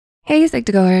Hey,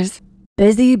 Psych2Goers.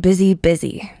 Busy, busy,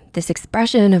 busy. This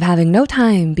expression of having no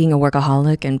time, being a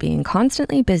workaholic, and being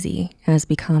constantly busy has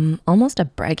become almost a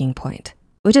bragging point,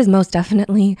 which is most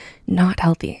definitely not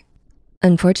healthy.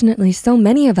 Unfortunately, so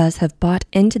many of us have bought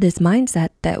into this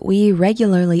mindset that we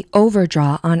regularly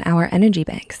overdraw on our energy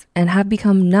banks and have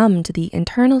become numb to the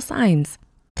internal signs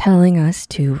telling us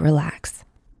to relax.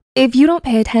 If you don't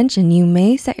pay attention, you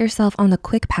may set yourself on the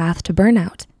quick path to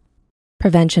burnout.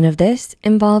 Prevention of this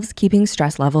involves keeping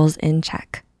stress levels in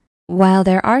check. While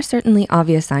there are certainly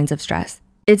obvious signs of stress,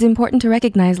 it's important to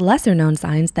recognize lesser known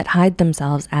signs that hide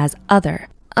themselves as other,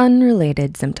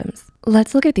 unrelated symptoms.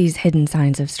 Let's look at these hidden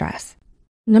signs of stress.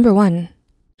 Number 1,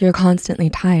 you're constantly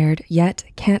tired yet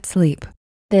can't sleep.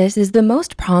 This is the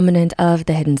most prominent of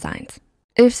the hidden signs.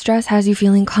 If stress has you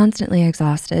feeling constantly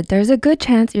exhausted, there's a good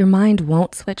chance your mind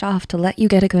won't switch off to let you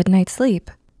get a good night's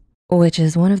sleep, which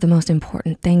is one of the most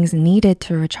important things needed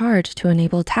to recharge to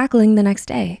enable tackling the next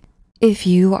day. If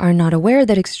you are not aware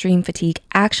that extreme fatigue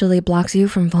actually blocks you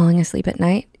from falling asleep at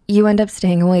night, you end up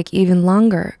staying awake even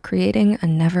longer, creating a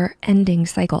never-ending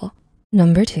cycle.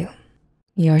 Number 2,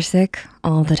 you're sick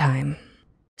all the time.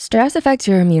 Stress affects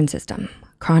your immune system.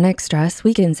 Chronic stress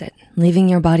weakens it, leaving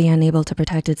your body unable to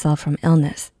protect itself from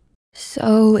illness.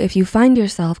 So if you find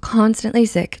yourself constantly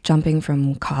sick, jumping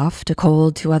from cough to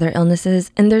cold to other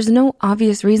illnesses, and there's no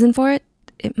obvious reason for it,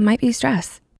 it might be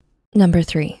stress. Number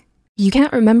 3, you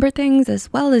can't remember things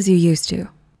as well as you used to.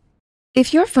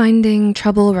 If you're finding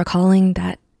trouble recalling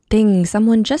that thing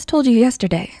someone just told you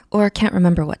yesterday, or can't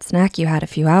remember what snack you had a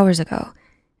few hours ago,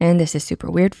 and this is super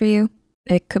weird for you,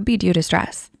 it could be due to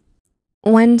stress.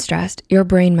 When stressed, your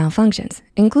brain malfunctions,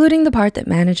 including the part that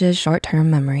manages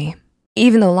short-term memory.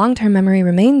 Even though long-term memory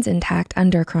remains intact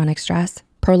under chronic stress,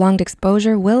 prolonged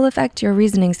exposure will affect your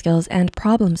reasoning skills and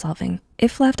problem solving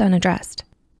if left unaddressed.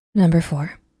 Number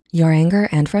 4, your anger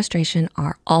and frustration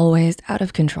are always out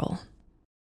of control.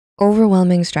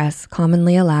 Overwhelming stress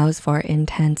commonly allows for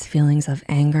intense feelings of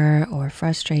anger or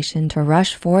frustration to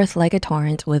rush forth like a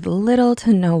torrent with little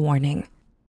to no warning.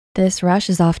 This rush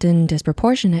is often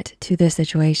disproportionate to the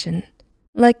situation.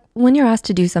 Like when you're asked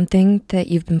to do something that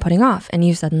you've been putting off and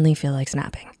you suddenly feel like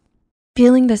snapping.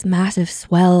 Feeling this massive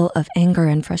swell of anger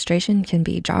and frustration can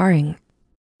be jarring.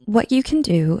 What you can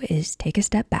do is take a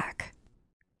step back.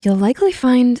 You'll likely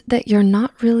find that you're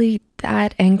not really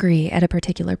that angry at a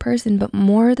particular person, but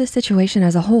more the situation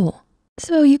as a whole.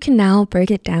 So you can now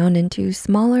break it down into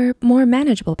smaller, more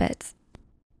manageable bits.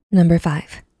 Number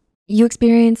 5, you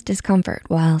experience discomfort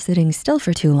while sitting still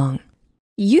for too long.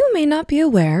 You may not be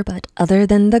aware, but other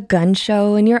than the gun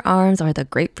show in your arms or the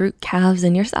grapefruit calves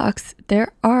in your socks,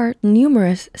 there are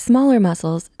numerous smaller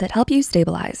muscles that help you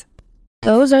stabilize.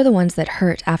 Those are the ones that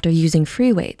hurt after using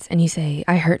free weights and you say,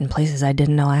 I hurt in places I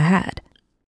didn't know I had.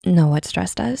 Know what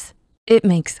stress does? It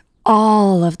makes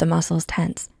all of the muscles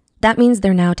tense. That means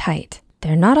they're now tight.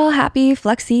 They're not all happy,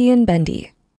 flexy, and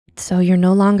bendy. So you're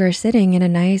no longer sitting in a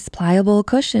nice, pliable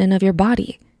cushion of your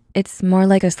body. It's more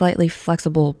like a slightly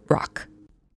flexible rock.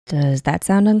 Does that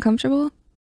sound uncomfortable?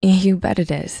 You bet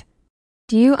it is.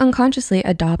 Do you unconsciously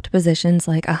adopt positions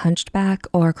like a hunched back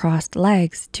or crossed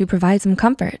legs to provide some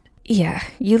comfort? Yeah,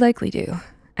 you likely do.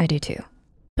 I do too.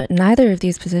 But neither of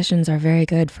these positions are very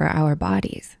good for our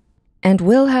bodies and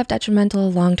will have detrimental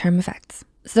long-term effects.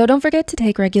 So don't forget to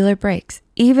take regular breaks,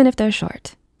 even if they're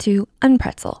short, to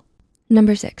unpretzel.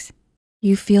 Number 6,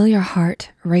 you feel your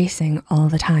heart racing all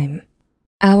the time.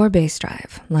 Our base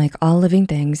drive, like all living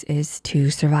things, is to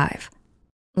survive.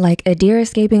 Like a deer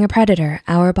escaping a predator,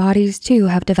 our bodies too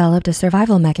have developed a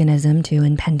survival mechanism to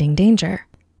impending danger,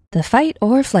 the fight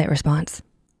or flight response.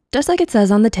 Just like it says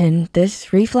on the tin,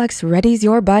 this reflex readies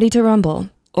your body to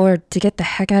rumble or to get the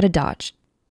heck out of Dodge.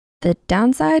 The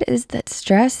downside is that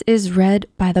stress is read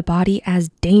by the body as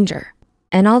danger.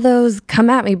 And all those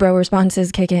come at me bro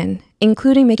responses kick in,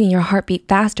 including making your heart beat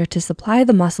faster to supply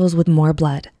the muscles with more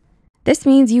blood. This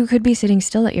means you could be sitting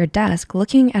still at your desk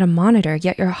looking at a monitor,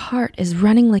 yet your heart is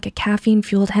running like a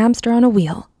caffeine-fueled hamster on a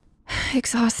wheel.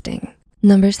 Exhausting.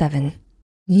 Number 7,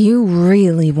 you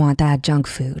really want that junk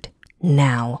food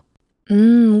now.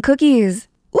 Cookies.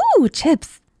 Ooh,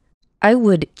 chips. I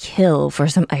would kill for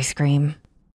some ice cream.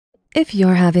 If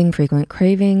you're having frequent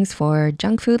cravings for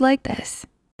junk food like this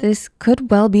could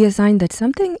well be a sign that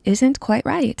something isn't quite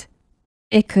right.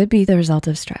 It could be the result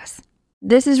of stress.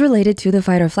 This is related to the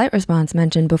fight or flight response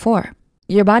mentioned before.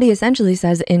 Your body essentially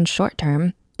says in short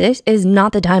term, this is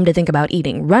not the time to think about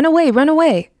eating. Run away, run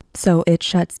away. So it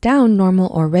shuts down normal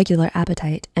or regular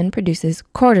appetite and produces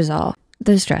cortisol,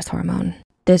 the stress hormone.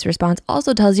 This response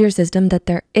also tells your system that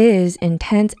there is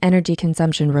intense energy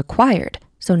consumption required.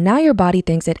 So now your body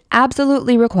thinks it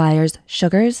absolutely requires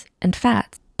sugars and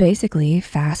fats, basically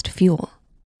fast fuel,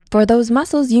 for those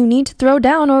muscles you need to throw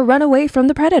down or run away from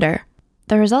the predator.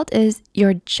 The result is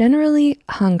you're generally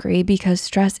hungry because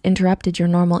stress interrupted your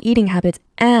normal eating habits,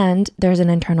 and there's an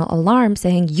internal alarm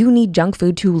saying you need junk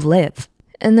food to live.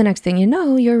 And the next thing you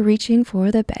know, you're reaching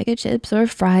for the bag of chips or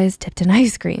fries tipped in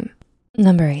ice cream.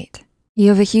 Number 8, you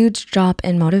have a huge drop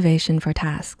in motivation for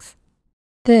tasks.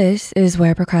 This is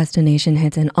where procrastination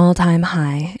hits an all-time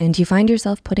high, and you find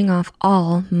yourself putting off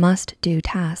all must-do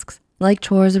tasks, like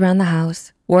chores around the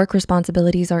house, work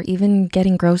responsibilities, or even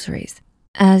getting groceries.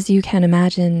 As you can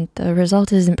imagine, the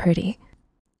result isn't pretty.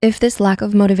 If this lack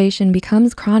of motivation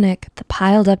becomes chronic, the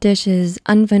piled up dishes,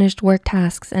 unfinished work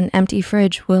tasks, and empty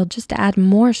fridge will just add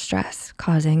more stress,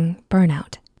 causing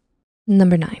burnout.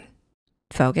 Number 9,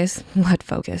 focus. What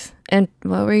focus? And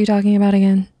what were you talking about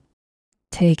again?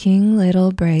 Taking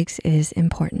little breaks is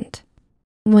important.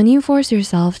 When you force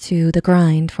yourself to the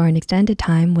grind for an extended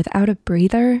time without a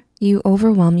breather, you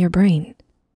overwhelm your brain.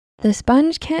 The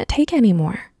sponge can't take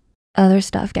anymore. Other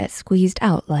stuff gets squeezed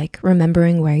out, like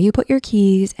remembering where you put your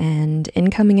keys, and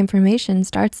incoming information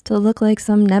starts to look like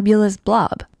some nebulous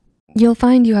blob. You'll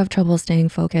find you have trouble staying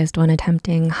focused when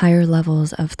attempting higher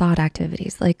levels of thought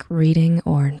activities like reading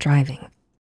or driving.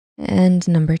 And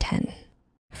number 10,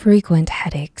 frequent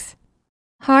headaches.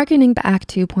 Harkening back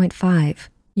to point 5,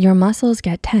 your muscles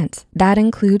get tense. That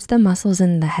includes the muscles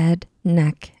in the head,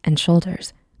 neck, and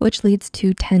shoulders, which leads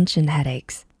to tension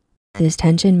headaches. This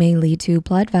tension may lead to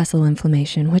blood vessel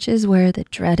inflammation, which is where the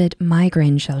dreaded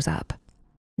migraine shows up.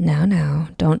 Now,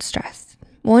 don't stress.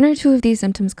 1 or 2 of these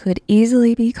symptoms could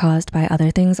easily be caused by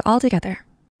other things altogether.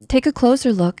 Take a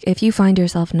closer look if you find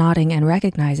yourself nodding and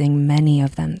recognizing many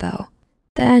of them though.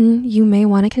 Then you may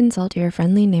want to consult your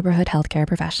friendly neighborhood healthcare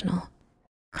professional.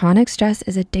 Chronic stress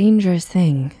is a dangerous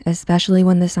thing, especially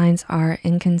when the signs are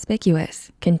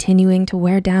inconspicuous, continuing to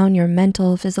wear down your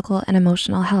mental, physical, and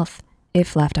emotional health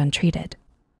if left untreated.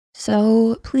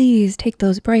 So please take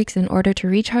those breaks in order to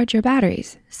recharge your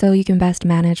batteries so you can best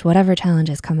manage whatever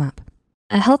challenges come up.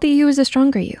 A healthy you is a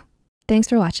stronger you. Thanks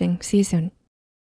for watching. See you soon.